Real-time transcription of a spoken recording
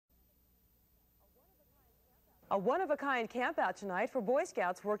A one-of-a-kind campout tonight for Boy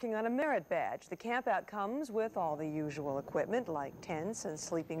Scouts working on a merit badge. The campout comes with all the usual equipment like tents and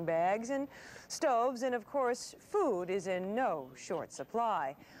sleeping bags and stoves, and of course food is in no short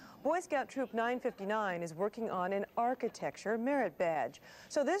supply. Boy Scout Troop 959 is working on an architecture merit badge.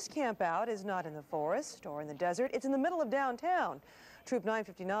 So this campout is not in the forest or in the desert, it's in the middle of downtown. Troop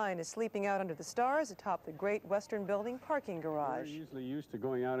 959 is sleeping out under the stars atop the Great Western Building parking garage. We're usually used to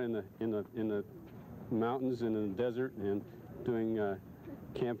going out in the mountains and in the desert and doing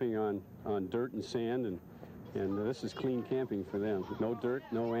camping on dirt and sand, and this is clean camping for them. No dirt,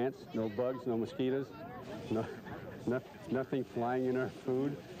 no ants, no bugs, no mosquitoes, nothing flying in our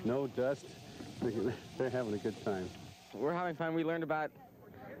food, no dust. They're having a good time. We're having fun. We learned about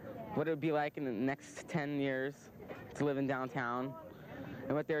what it would be like in the next 10 years to live in downtown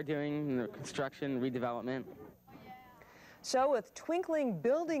and what they're doing in the construction, redevelopment. So with twinkling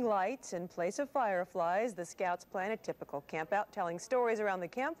building lights in place of fireflies, the Scouts plan a typical campout, telling stories around the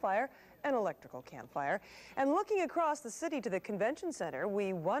campfire, an electrical campfire. And looking across the city to the convention center,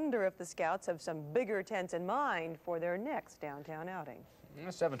 we wonder if the Scouts have some bigger tents in mind for their next downtown outing.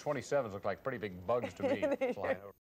 727s look like pretty big bugs to me flying over.